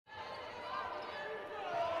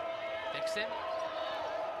Dixon.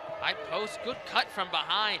 High post, good cut from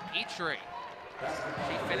behind. Petrie.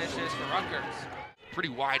 She finishes for Rutgers. Pretty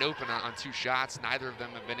wide open on two shots. Neither of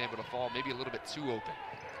them have been able to fall. Maybe a little bit too open.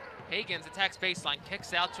 Hagans attacks baseline,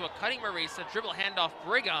 kicks out to a cutting Marisa. Dribble handoff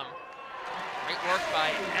Brigham. Great work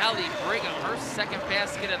by Allie Brigham, her second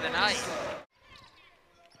basket of the night.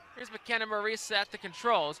 Here's Makenna Marisa at the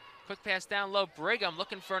controls. Quick pass down low. Brigham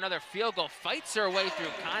looking for another field goal. Fights her way through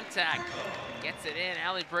contact. Gets it in.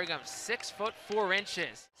 Allie Brigham,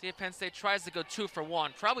 6'4". See if Penn State tries to go 2 for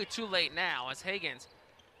 1. Probably too late now as Hagans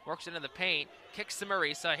works into the paint. Kicks to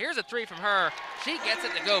Marisa. Here's a 3 from her. She gets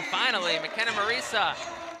it to go finally. Makenna Marisa.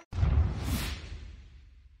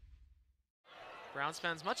 Brown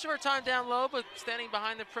spends much of her time down low, but standing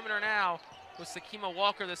behind the perimeter now with Sakima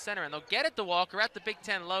Walker, the center. And they'll get it to Walker at the Big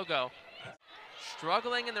Ten logo.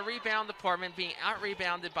 Struggling in the rebound department, being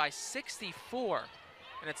out-rebounded by 64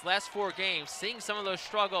 in its last 4 games. Seeing some of those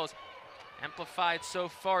struggles amplified so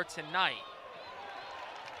far tonight.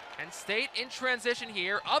 Penn State in transition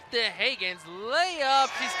here. Up to Hagans. Layup.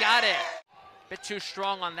 She's got it. Bit too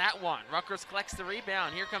strong on that one. Rutgers collects the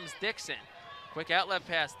rebound. Here comes Dixon. Quick outlet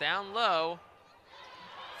pass down low.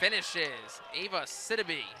 Finishes. Ava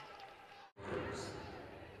Sidibe.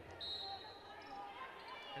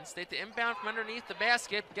 Penn State to inbound from underneath the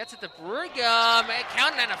basket. Gets it to Brigham. And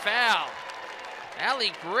counting on a foul.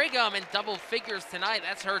 Allie Brigham in double figures tonight.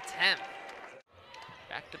 That's her 10th.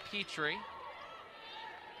 Back to Petrie.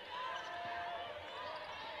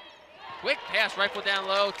 Quick pass, rifle down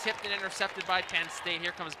low. Tipped and intercepted by Penn State.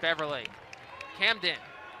 Here comes Beverly. Camden.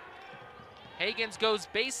 Hagans goes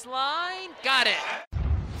baseline. Got it.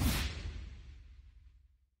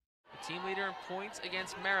 Team leader in points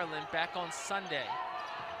against Maryland back on Sunday.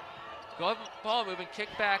 Go ball moving, kick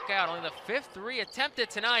back out. Only the 5th 3 attempted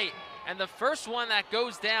tonight, and the first one that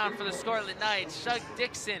goes down for the Scarlet Knights. Shug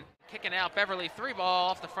Dixon kicking out. Beverly 3 ball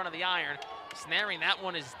off the front of the iron. Snaring that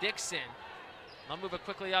one is Dixon. They'll move it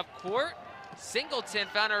quickly up court. Singleton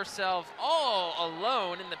found herself all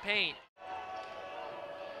alone in the paint.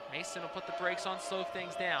 Mason will put the brakes on, slow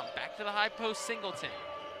things down. Back to the high post, Singleton.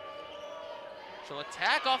 She'll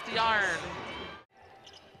attack off the iron.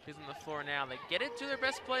 She's on the floor now. They get it to their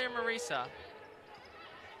best player, Marisa.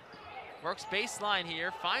 Works baseline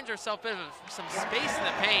here, finds herself in some space in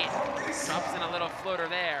the paint. Drops in a little floater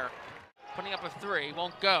there. Putting up a 3,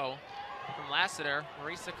 won't go. From Lassiter,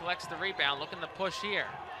 Marisa collects the rebound, looking to push here.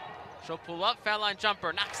 She'll pull up, foul line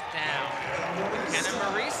jumper, knocks it down. Makenna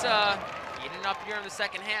Marisa heating up here in the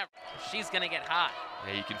second half. She's gonna get hot.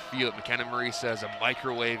 Yeah, you can feel it. Makenna Marisa is a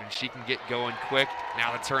microwave, and she can get going quick.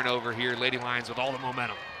 Now the turnover here. Lady Lions with all the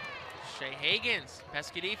momentum. Shea Hagans,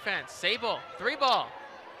 pesky defense. Sable, 3 ball.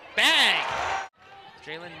 Bang!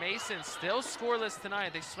 Jalen Mason still scoreless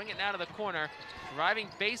tonight. They swing it now to the corner. Driving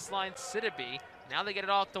baseline, Sidibe. Now they get it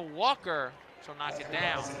off to Walker. She'll knock it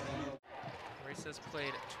down. Marisa's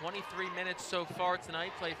played 23 minutes so far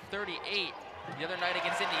tonight. Played 38 the other night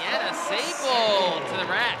against Indiana. Sable to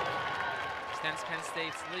the rack. Extends Penn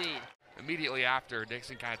State's lead. Immediately after,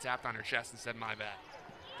 Dixon kind of tapped on her chest and said, "My bad."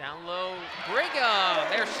 Down low, Brigham.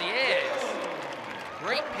 There she is.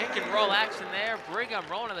 Great pick and roll action there. Brigham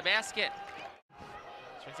rolling to the basket.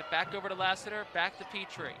 Swings it back over to Lassiter, back to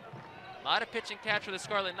Petrie. A lot of pitch and catch for the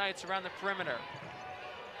Scarlet Knights around the perimeter.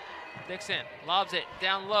 Dixon lobs it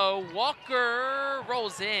down low. Walker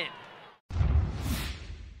rolls in.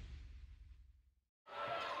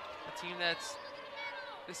 A team that's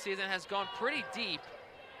this season has gone pretty deep.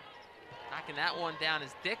 Knocking that one down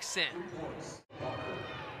is Dixon.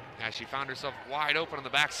 Yeah, she found herself wide open on the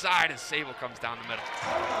backside as Sable comes down the middle.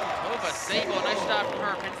 Tova Sable, nice shot from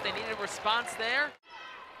her. Penn State needed a response there.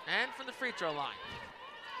 And from the free throw line.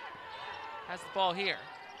 Has the ball here.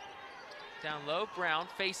 Down low, Brown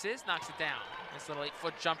faces, knocks it down. Nice little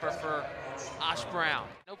 8-foot jumper for Ash Brown.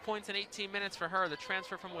 No points in 18 minutes for her, the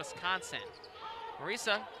transfer from Wisconsin.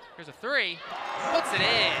 Marisa, here's a 3, puts it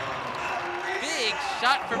in. Big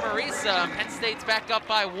shot for Marisa. Penn State's back up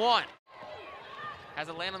by 1. Has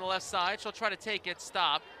a land on the left side, she'll try to take it,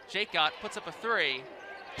 stop. Jacot puts up a 3,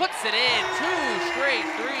 puts it in. 2 straight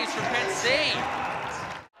 3s from Penn State.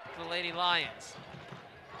 The Lady Lions.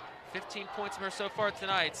 15 points from her so far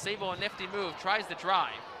tonight. Sable, a nifty move, tries to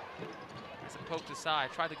drive. Has it poked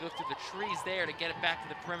aside, tried to go through the trees there to get it back to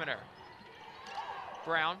the perimeter.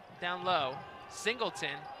 Brown, down low.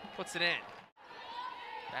 Singleton puts it in.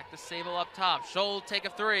 Back to Sable up top. Scholl take a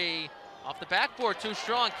 3. Off the backboard, too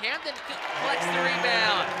strong. Camden collects the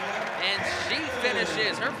rebound. And she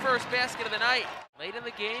finishes her first basket of the night. Late in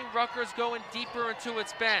the game, Rutgers going deeper into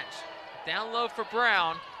its bench. Down low for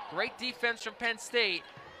Brown. Great defense from Penn State.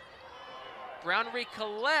 Brown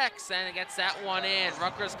recollects and gets that one in.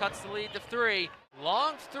 Rutgers cuts the lead to 3.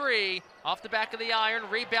 Long 3 off the back of the iron.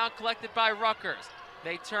 Rebound collected by Rutgers.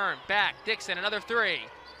 They turn back. Dixon, another 3.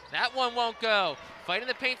 That one won't go. Fighting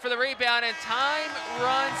the paint for the rebound, and time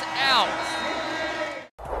runs out.